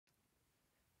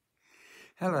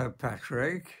Hello,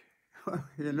 Patrick.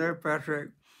 Patrick,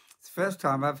 it's the first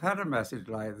time I've had a message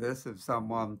like this of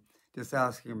someone just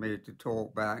asking me to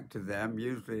talk back to them.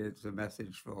 Usually it's a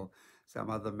message for some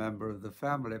other member of the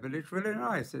family, but it's really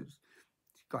nice. It's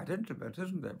quite intimate,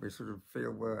 isn't it? We sort of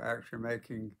feel we're actually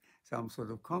making some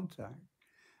sort of contact.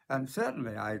 And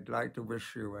certainly I'd like to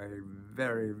wish you a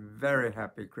very, very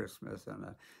happy Christmas and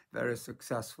a very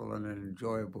successful and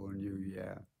enjoyable New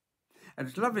Year. And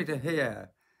it's lovely to hear,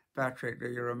 Patrick,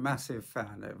 that you're a massive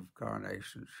fan of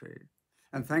Coronation Street.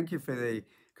 And thank you for the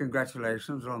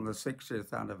congratulations on the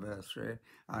 60th anniversary.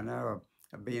 I know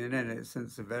I've been in it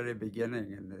since the very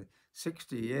beginning, and the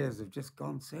 60 years have just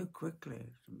gone so quickly.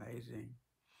 It's amazing.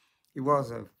 It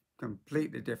was a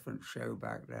completely different show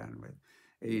back then with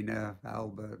Ina,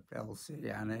 Albert, Elsie,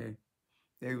 Annie.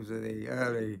 Those were the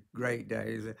early great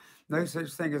days. No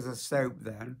such thing as a soap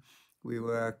then. We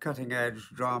were cutting edge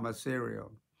drama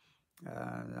serial.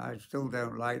 I still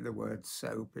don't like the word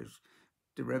soap. It's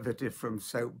derivative from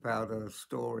soap powder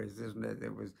stories, isn't it?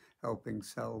 That was helping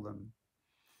sell them.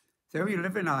 So you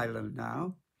live in Ireland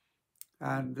now,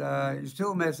 and you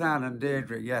still miss Anne and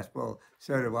Deirdre. Yes, well,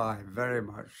 so do I. Very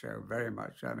much so, very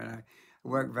much. I mean, I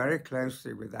worked very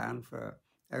closely with Anne for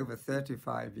over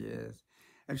 35 years,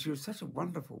 and she was such a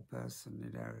wonderful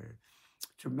person,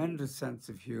 a tremendous sense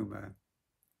of humor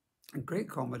and great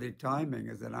comedy timing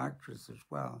as an actress as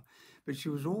well. But she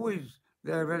was always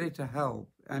there ready to help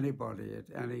anybody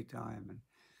at any time. And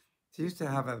she used to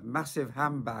have a massive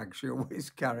handbag she always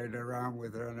carried around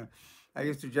with her. And I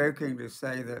used to jokingly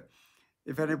say that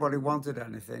if anybody wanted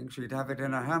anything, she'd have it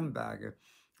in a handbag.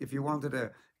 If you wanted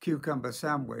a cucumber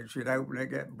sandwich, she'd open it,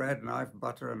 get bread, knife,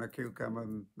 butter, and a cucumber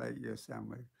and make you a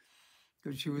sandwich.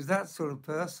 Because she was that sort of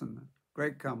person,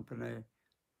 great company.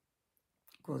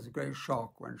 Of course, a great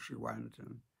shock when she went,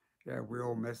 and yeah, we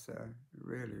all miss her,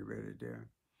 really, really do.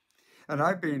 And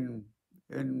I've been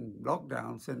in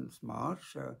lockdown since March,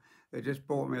 so they just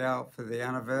brought me out for the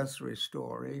anniversary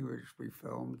story, which we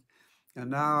filmed,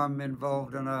 and now I'm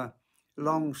involved in a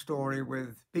long story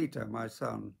with Peter, my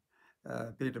son,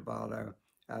 Peter Barlow,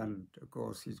 and of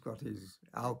course he's got his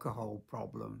alcohol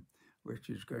problem,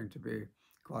 which is going to be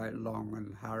quite long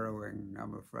and harrowing,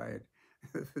 I'm afraid.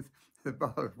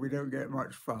 We don't get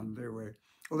much fun, do we?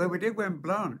 Although we did win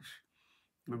Blanche.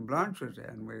 When Blanche was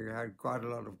in, we had quite a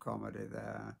lot of comedy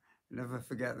there. Never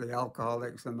forget the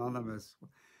Alcoholics Anonymous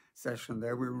session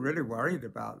there. We were really worried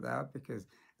about that because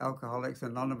Alcoholics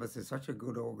Anonymous is such a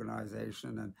good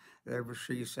organization, and there was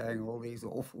she saying all these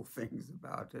awful things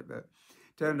about it. But it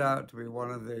turned out to be one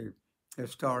of the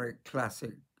historic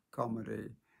classic comedy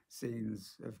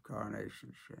scenes of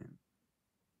Coronation Street.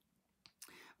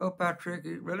 Well, Patrick,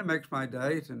 it really makes my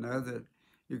day to know that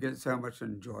you get so much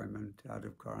enjoyment out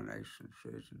of Coronation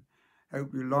Street, and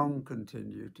hope you long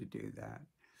continue to do that.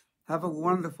 Have a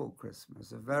wonderful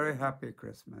Christmas, a very happy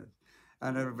Christmas,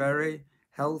 and a very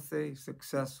healthy,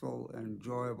 successful,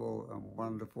 enjoyable, and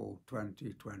wonderful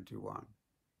 2021.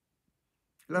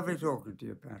 Lovely talking to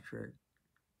you, Patrick.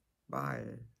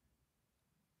 Bye.